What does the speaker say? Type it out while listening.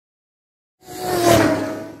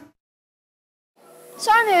So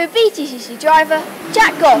I'm here with BTCC driver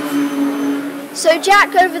Jack Goff. So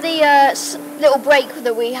Jack, over the little break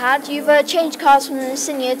that we had, you've changed cars from an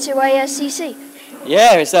Insignia to a CC.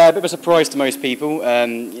 Yeah, it's a bit of a surprise to most people.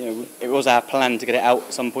 It was our plan to get it out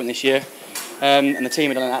at some point this year, and the team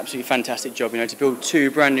have done an absolutely fantastic job. To build two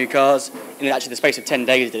brand new cars in actually the space of 10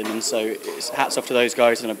 days, and so it's hats off to those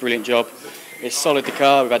guys. They've done a brilliant job. It's solid, the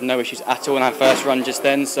car. We've had no issues at all in our first run just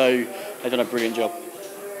then, so they've done a brilliant job.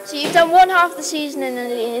 So you've done one half of the season in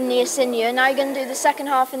the Insignia, and now you're going to do the second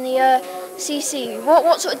half in the CC.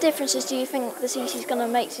 What sort of differences do you think the CC is going to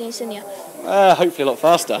make to the Insignia? Hopefully a lot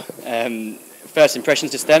faster. First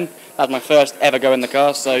impressions just then. That was my first ever go in the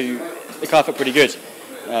car, so the car felt pretty good.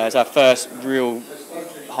 It's our first real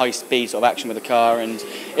high-speed sort of action with the car, and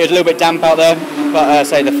it was a little bit damp out there, but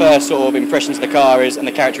say the first sort of impressions of the car and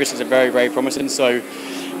the characteristics are very, very promising. So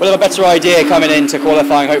we'll have a better idea coming into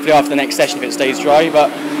qualifying, hopefully after the next session if it stays dry, but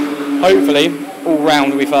hopefully all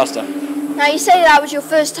round will be faster. Now you say that was your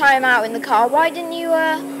first time out in the car. Why didn't you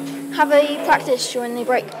have a practice during the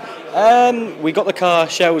break? We got the car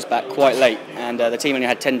shells back quite late, and the team only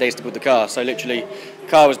had 10 days to build the car, so literally the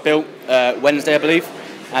car was built Wednesday I believe,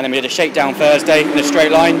 and then we did a shakedown Thursday in a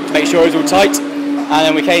straight line to make sure it was all tight, and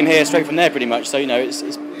then we came here straight from there pretty much. So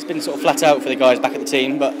it's been sort of flat out for the guys back at the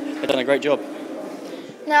team, but they've done a great job.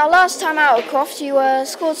 Now last time out at Croft you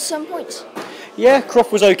scored some points. Yeah,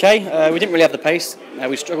 Croft was okay. We didn't really have the pace.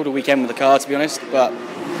 We struggled all weekend with the car, to be honest, but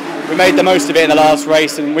we made the most of it in the last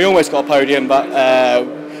race, and we almost got a podium, but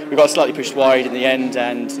we got slightly pushed wide in the end,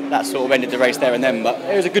 and that sort of ended the race there and then. But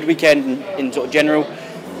it was a good weekend in sort of general.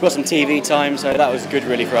 We got some TV time, so that was good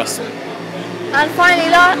really for us. And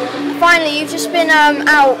finally, you've just been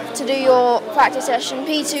out to do your practice session,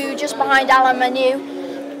 P2 just behind Alan Manu,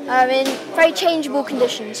 in very changeable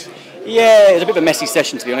conditions. Yeah, it was a bit of a messy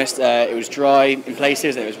session, to be honest. It was dry in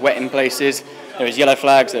places, it was wet in places, there was yellow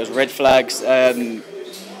flags, there was red flags.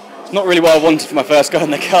 It's not really what I wanted for my first go in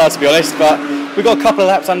the car, to be honest, but we got a couple of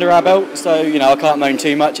laps under our belt, so I can't moan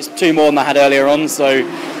too much. It's two more than I had earlier on, so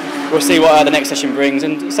we'll see what the next session brings.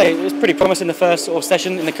 And say it was pretty promising, the first sort of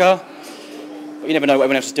session in the car, but you never know what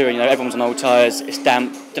everyone else is doing. Everyone's on old tyres, it's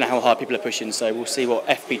damp, don't know how hard people are pushing, so we'll see what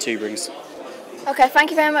FP2 brings. Okay, thank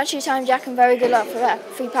you very much for your time, Jack, and very good luck for that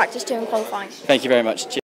free practice 2 and qualifying. Thank you very much. Cheers.